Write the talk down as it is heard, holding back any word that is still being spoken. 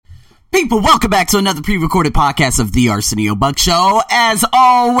People, welcome back to another pre-recorded podcast of the Arsenio Buck Show. As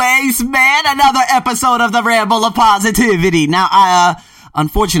always, man, another episode of the Ramble of Positivity. Now,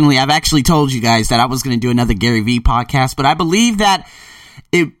 unfortunately, I've actually told you guys that I was going to do another Gary V podcast, but I believe that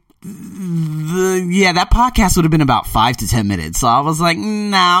that podcast would have been about 5 to 10 minutes. So I was like,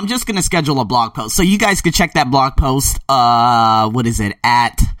 nah, I'm just going to schedule a blog post. So you guys could check that blog post,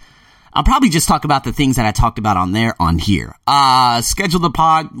 I'll probably just talk about the things that I talked about on here. Schedule the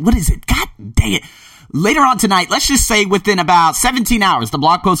pod. What is it? God dang it. Later on tonight, let's just say within about 17 hours, the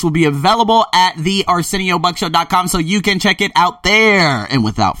blog post will be available at thearseniobuckshow.com, so you can check it out there. And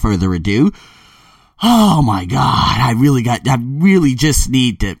without further ado, oh my God, I really just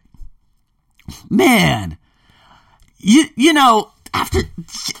need to, man, this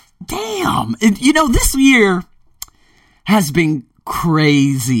year has been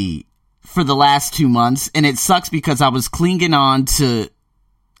crazy for the last 2 months, and it sucks because I was clinging on to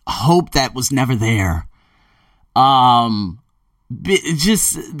hope that was never there.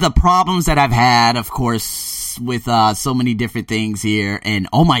 Just the problems that I've had, of course, with so many different things here, and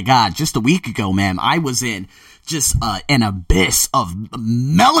oh my God, just a week ago, man, I was in just an abyss of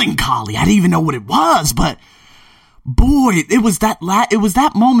melancholy. I didn't even know what it was, but boy, it was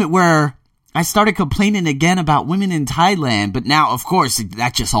that moment where I started complaining again about women in Thailand, but now, of course,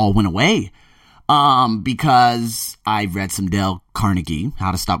 that just all went away. Because I read some Dale Carnegie,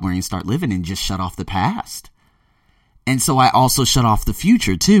 How to Stop Worrying, Start Living, and just shut off the past. And so I also shut off the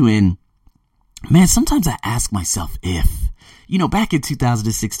future, too. And, man, sometimes I ask myself if, back in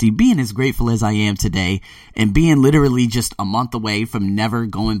 2016, being as grateful as I am today, and being literally just a month away from never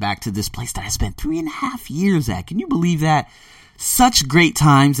going back to this place that I spent 3.5 years at. Can you believe that? Such great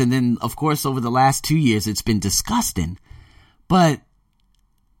times, and then, of course, over the last 2 years, it's been disgusting. But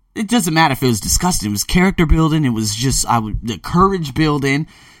it doesn't matter if it was disgusting. It was character building. It was just the courage building,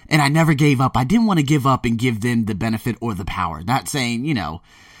 and I never gave up. I didn't want to give up and give them the benefit or the power. Not saying,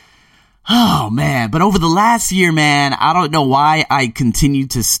 oh, man. But over the last year, man, I don't know why I continued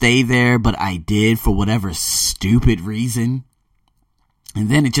to stay there, but I did for whatever stupid reason. And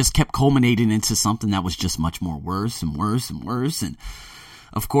then it just kept culminating into something that was just much more worse and worse and worse. And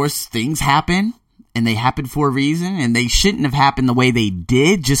of course, things happen, and they happen for a reason, and they shouldn't have happened the way they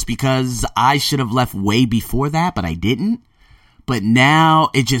did just because I should have left way before that, but I didn't. But now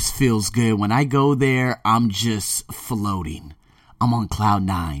it just feels good. When I go there, I'm just floating. I'm on cloud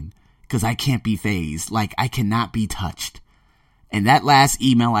 9 because I can't be fazed. Like, I cannot be touched. And that last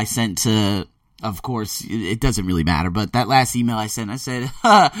email I sent to, of course, it doesn't really matter, but that last email I sent, I said,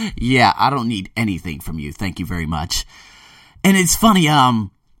 yeah, I don't need anything from you. Thank you very much. And it's funny,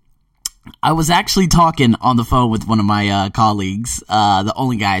 I was actually talking on the phone with one of my colleagues, the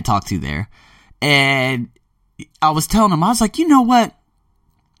only guy I talked to there, and I was telling him, I was like, you know what?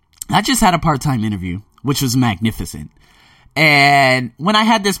 I just had a part-time interview, which was magnificent. And when I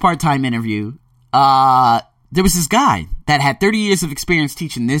had this part-time interview, there was this guy that had 30 years of experience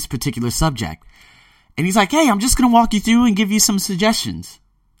teaching this particular subject. And he's like, hey, I'm just going to walk you through and give you some suggestions.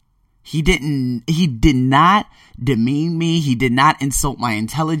 He did not demean me. He did not insult my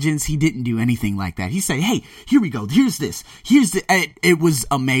intelligence. He didn't do anything like that. He said, hey, here we go. Here's this. It was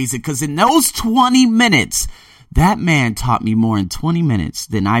amazing because in those 20 minutes, that man taught me more in 20 minutes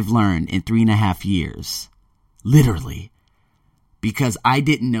than I've learned in 3.5 years. Literally. Because I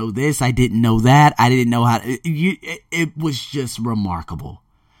didn't know this. I didn't know that. I didn't know how it was just remarkable.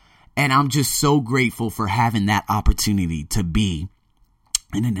 And I'm just so grateful for having that opportunity to be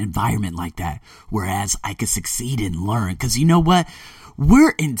in an environment like that, whereas I could succeed and learn. Because you know what?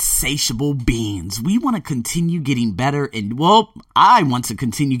 We're insatiable beings. We want to continue getting better. And, well, I want to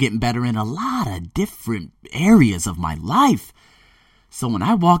continue getting better in a lot of different areas of my life. So when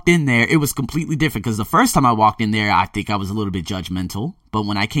I walked in there, it was completely different. Because the first time I walked in there, I think I was a little bit judgmental. But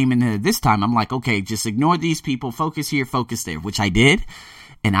when I came in there this time, I'm like, okay, just ignore these people. Focus here, focus there, which I did.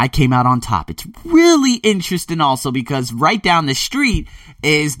 And I came out on top. It's really interesting also because right down the street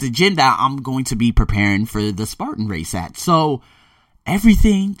is the gym that I'm going to be preparing for the Spartan race at. So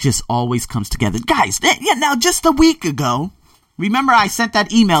everything just always comes together. Guys, now just a week ago, remember I sent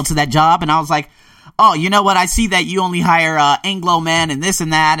that email to that job and I was like, oh, you know what? I see that you only hire Anglo men and this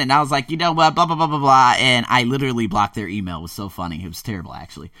and that. And I was like, you know what? Blah, blah, blah, blah, blah. And I literally blocked their email. It was so funny. It was terrible,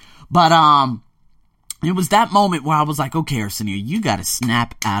 actually. But, it was that moment where I was like, okay, Arsenio, you got to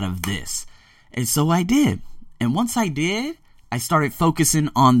snap out of this. And so I did. And once I did, I started focusing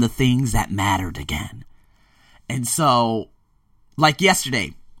on the things that mattered again. And so, like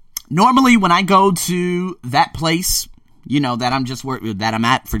yesterday, normally when I go to that place, that I'm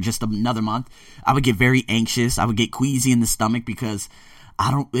at for just another month, I would get very anxious. I would get queasy in the stomach because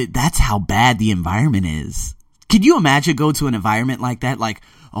that's how bad the environment is. Could you imagine go to an environment like that? Like,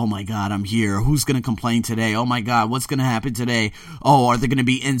 oh my God, I'm here. Who's going to complain today? Oh my God, what's going to happen today? Oh, are there going to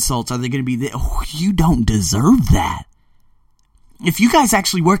be insults? Are there going to be you don't deserve that. If you guys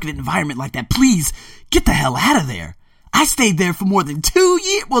actually work in an environment like that, please get the hell out of there. I stayed there for more than 2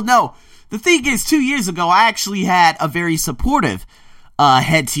 years. Well, no, the thing is 2 years ago, I actually had a very supportive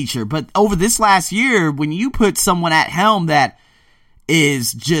head teacher. But over this last year, when you put someone at helm that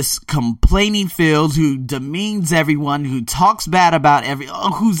is just complaining filled, who demeans everyone, who talks bad about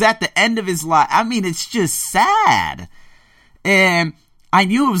who's at the end of his life. I mean, it's just sad. And I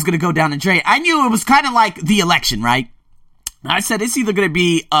knew it was going to go down the drain. I knew it was kind of like the election, right? I said it's either going to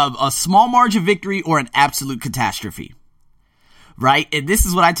be a small margin victory or an absolute catastrophe, right? And this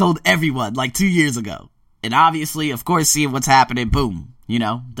is what I told everyone like 2 years ago. And obviously, of course, seeing what's happening, boom,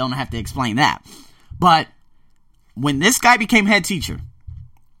 don't have to explain that. But when this guy became head teacher,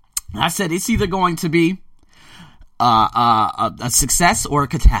 I said it's either going to be a success or a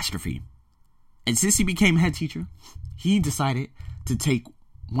catastrophe. And since he became head teacher, he decided to take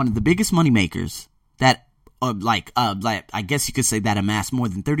one of the biggest money makers that, I guess you could say that amassed more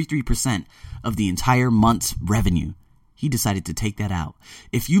than 33% of the entire month's revenue. He decided to take that out.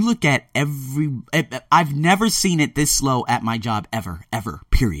 If you look at I've never seen it this slow at my job ever,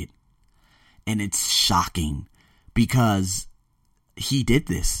 period. And it's shocking because he did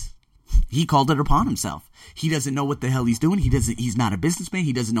this. He called it upon himself. He doesn't know what the hell he's doing. He's not a businessman.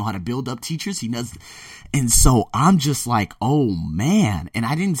 He doesn't know how to build up teachers. And so I'm just like, oh man. And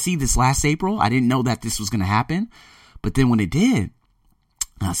I didn't see this last April. I didn't know that this was going to happen. But then when it did,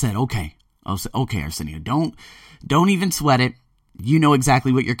 I said, okay, Arsenio, don't even sweat it. You know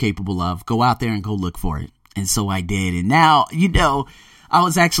exactly what you're capable of. Go out there and go look for it. And so I did. And now, I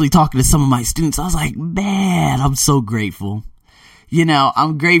was actually talking to some of my students. I was like, man, I'm so grateful.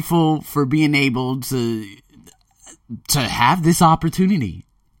 I'm grateful for being able to have this opportunity.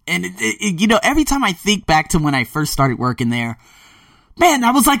 And, every time I think back to when I first started working there, man,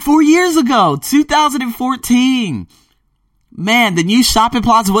 that was like 4 years ago, 2014. Man, the new shopping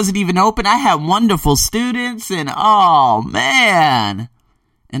plaza wasn't even open. I had wonderful students and, oh, man.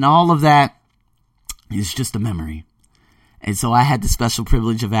 And all of that is just a memory. And so I had the special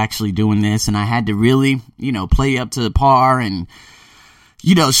privilege of actually doing this, and I had to really, play up to par and,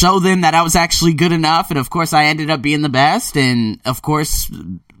 show them that I was actually good enough. And of course, I ended up being the best. And of course,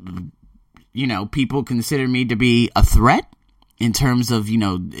 people considered me to be a threat in terms of,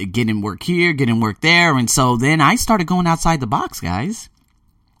 getting work here, getting work there. And so then I started going outside the box, guys.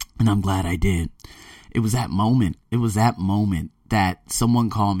 And I'm glad I did. It was that moment that someone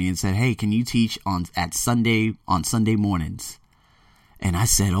called me and said, hey, can you teach on Sunday mornings? And I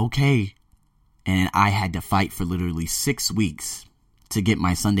said, okay. And I had to fight for literally 6 weeks to get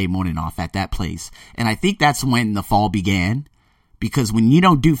my Sunday morning off at that place. And I think that's when the fall began, because when you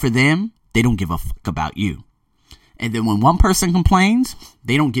don't do for them, they don't give a fuck about you. And then when one person complains,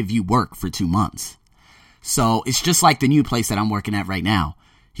 they don't give you work for 2 months. So it's just like the new place that I'm working at right now.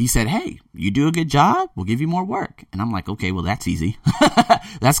 He said, hey, you do a good job, we'll give you more work. And I'm like, okay, well, that's easy.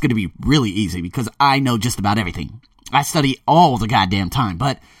 That's going to be really easy because I know just about everything. I study all the goddamn time.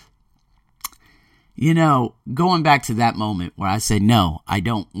 But, going back to that moment where I said, no, I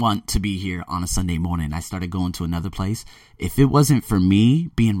don't want to be here on a Sunday morning. I started going to another place. If it wasn't for me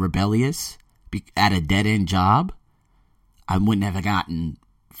being rebellious at a dead-end job, I wouldn't have gotten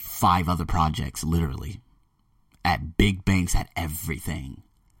 5 other projects, literally, at big banks, at everything.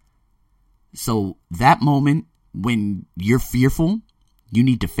 So that moment when you're fearful, you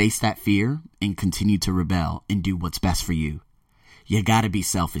need to face that fear and continue to rebel and do what's best for you. You gotta be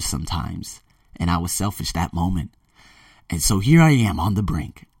selfish sometimes. And I was selfish that moment. And so here I am on the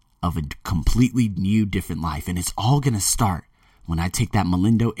brink of a completely new, different life. And it's all gonna start when I take that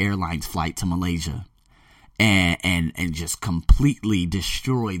Malindo Airlines flight to Malaysia and just completely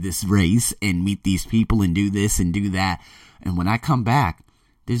destroy this race and meet these people and do this and do that. And when I come back,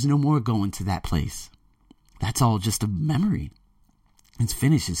 there's no more going to that place. That's all just a memory. It's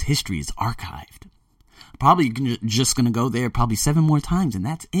finished. Its history is archived. Probably just going to go there probably 7 more times, and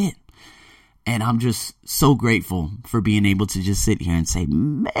that's it. And I'm just so grateful for being able to just sit here and say,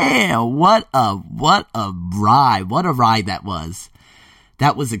 man, what a ride. What a ride that was.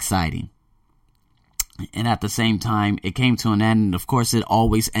 That was exciting. And at the same time, it came to an end. And of course, it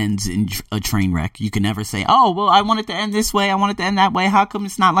always ends in a train wreck. You can never say, oh, well, I want it to end this way. I want it to end that way. How come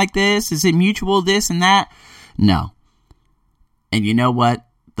it's not like this? Is it mutual, this and that? No. And you know what?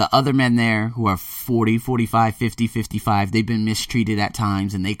 The other men there who are 40, 45, 50, 55, they've been mistreated at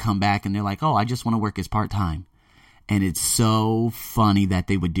times, and they come back and they're like, oh, I just want to work as part-time. And it's so funny that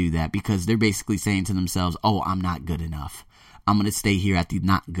they would do that because they're basically saying to themselves, oh, I'm not good enough. I'm going to stay here at the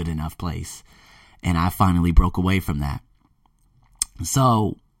not good enough place. And I finally broke away from that.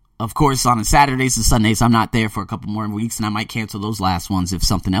 So, of course, on Saturdays and Sundays, I'm not there for a couple more weeks, and I might cancel those last ones if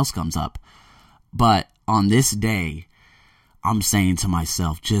something else comes up. But on this day, I'm saying to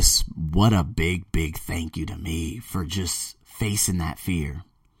myself, just what a big, big thank you to me for just facing that fear.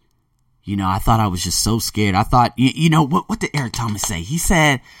 You know, I thought I was just so scared. I thought, what did Eric Thomas say? He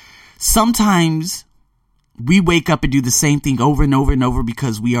said, sometimes we wake up and do the same thing over and over and over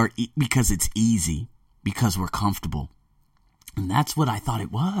because it's easy, because we're comfortable. And that's what I thought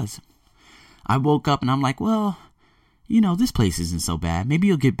it was. I woke up and I'm like, well, this place isn't so bad. Maybe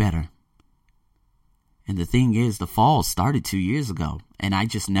it'll get better. And the thing is, the fall started 2 years ago, and I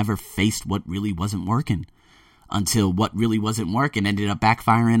just never faced what really wasn't working until what really wasn't working ended up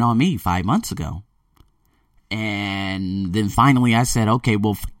backfiring on me 5 months ago. And then finally I said, okay,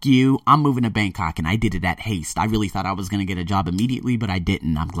 well, fuck you. I'm moving to Bangkok, and I did it at haste. I really thought I was going to get a job immediately, but I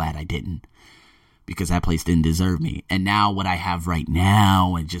didn't. I'm glad I didn't. Because that place didn't deserve me. And now what I have right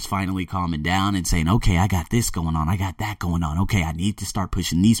now, and just finally calming down and saying, okay, I got this going on. I got that going on. Okay, I need to start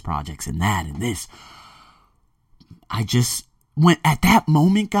pushing these projects and that and this. I just went at that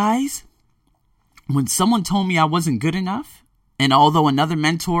moment, guys, when someone told me I wasn't good enough. And although another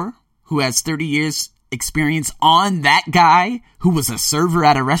mentor who has 30 years experience on that guy who was a server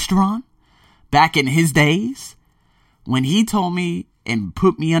at a restaurant back in his days, when he told me and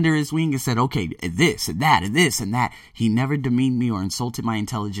put me under his wing and said, okay, this and that and this and that. He never demeaned me or insulted my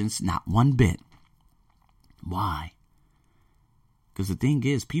intelligence, not one bit. Why? Because the thing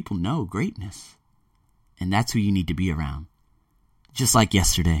is, people know greatness. And that's who you need to be around. Just like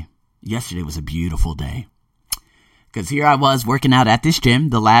yesterday. Yesterday was a beautiful day. Because here I was working out at this gym,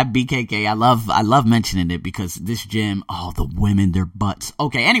 the Lab BKK. I love mentioning it because this gym, oh, the women, their butts.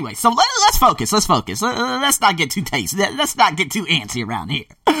 Okay, anyway, so let's focus. Let's not get too tasty. Let's not get too antsy around here.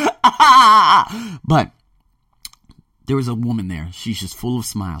 But there was a woman there. She's just full of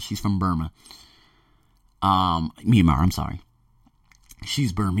smiles. She's from Burma. Myanmar, I'm sorry.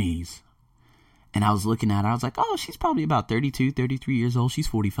 She's Burmese. And I was looking at her. I was like, oh, she's probably about 32, 33 years old. She's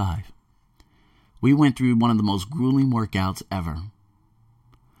 45. We went through one of the most grueling workouts ever.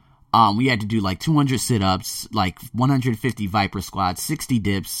 We had to do like 200 sit-ups, like 150 viper squats, 60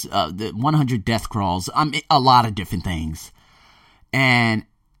 dips, 100 death crawls, a lot of different things. And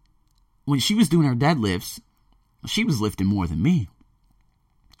when she was doing her deadlifts, she was lifting more than me.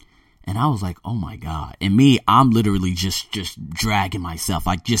 And I was like, oh my God. And me, I'm literally just dragging myself.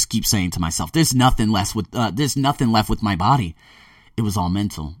 I just keep saying to myself, there's nothing left with my body. It was all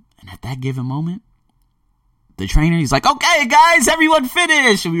mental. And at that given moment, the trainer, he's like, okay, guys, everyone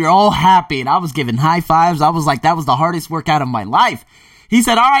finish. And we were all happy. And I was giving high fives. I was like, that was the hardest workout of my life. He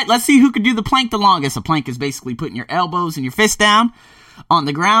said, all right, let's see who can do the plank the longest. A plank is basically putting your elbows and your fists down on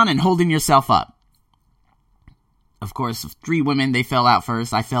the ground and holding yourself up. Of course, 3 women, they fell out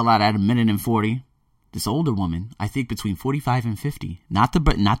first. I fell out at 1:40. This older woman, I think between 45 and 50. Not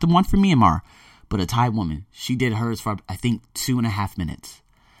the one from Myanmar, but a Thai woman. She did hers for, I think, 2.5 minutes.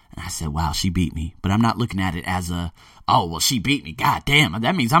 And I said, wow, she beat me. But I'm not looking at it as she beat me. God damn,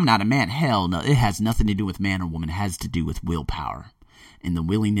 that means I'm not a man. Hell no, it has nothing to do with man or woman. It has to do with willpower and the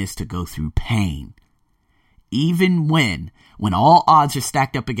willingness to go through pain. Even when all odds are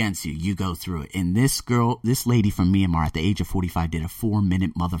stacked up against you, you go through it. And this lady from Myanmar at the age of 45 did a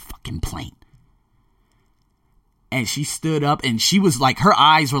 4-minute motherfucking plank. And she stood up and she was like, her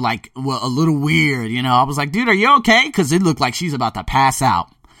eyes were like, a little weird, I was like, dude, are you okay? Because it looked like she's about to pass out.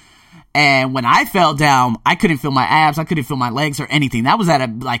 And when I fell down, I couldn't feel my abs. I couldn't feel my legs or anything. That was at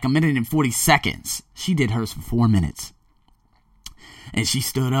 1:40 seconds. She did hers for 4 minutes. And she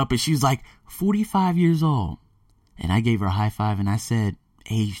stood up and she was like, 45 years old. And I gave her a high five and I said,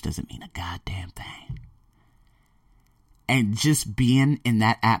 age doesn't mean a goddamn thing. And just being in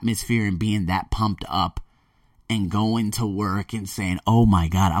that atmosphere and being that pumped up and going to work and saying, oh my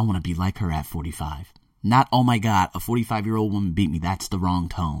God, I want to be like her at 45. Not, oh my God, a 45-year-old woman beat me. That's the wrong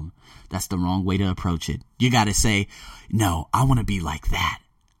tone. That's the wrong way to approach it. You got to say, no, I want to be like that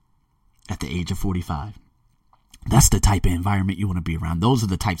at the age of 45. That's the type of environment you want to be around. Those are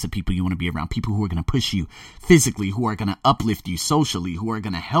the types of people you want to be around. People who are going to push you physically, who are going to uplift you socially, who are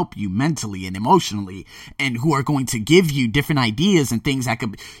going to help you mentally and emotionally, and who are going to give you different ideas and things that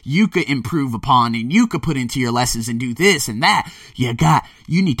you could improve upon and you could put into your lessons and do this and that.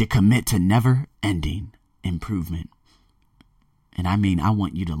 You need to commit to never ending improvement. And I mean, I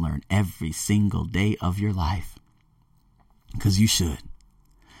want you to learn every single day of your life, because you should.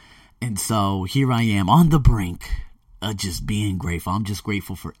 And so here I am on the brink just being grateful. I'm just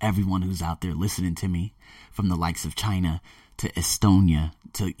grateful for everyone who's out there listening to me, from the likes of China to Estonia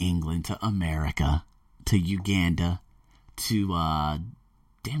to England to America to Uganda to I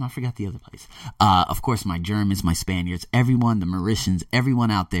forgot the other place. Of course, my Germans, my Spaniards, everyone, the Mauritians,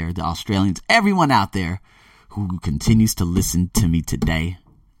 everyone out there, the Australians, everyone out there who continues to listen to me today.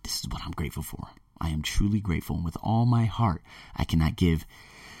 This is what I'm grateful for. I am truly grateful, and with all my heart, I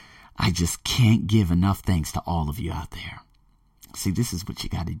just can't give enough thanks to all of you out there. See, this is what you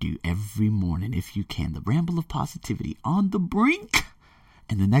got to do every morning if you can. The Ramble of Positivity on the Brink.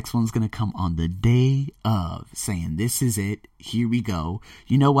 And the next one's going to come on the day of, saying, this is it. Here we go.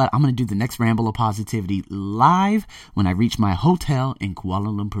 You know what? I'm going to do the next Ramble of Positivity live when I reach my hotel in Kuala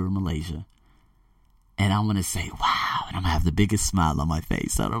Lumpur, Malaysia. And I'm going to say, wow. And I'm going to have the biggest smile on my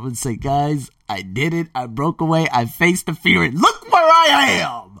face. So I'm going to say, guys, I did it. I broke away. I faced the fear. And look where I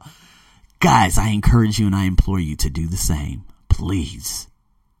am. Guys, I encourage you and I implore you to do the same. Please.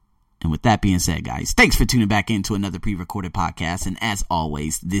 And with that being said, guys, thanks for tuning back into another pre-recorded podcast. And as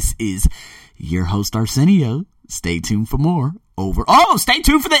always, this is your host, Arsenio. Stay tuned for more. Over. Oh, stay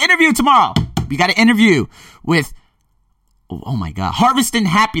tuned for the interview tomorrow. We got an interview with, oh my God, Harvesting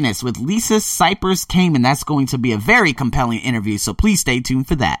Happiness with Lisa Cypress Kamen. That's going to be a very compelling interview. So please stay tuned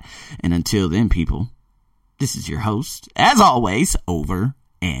for that. And until then, people, this is your host, as always, over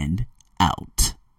and out.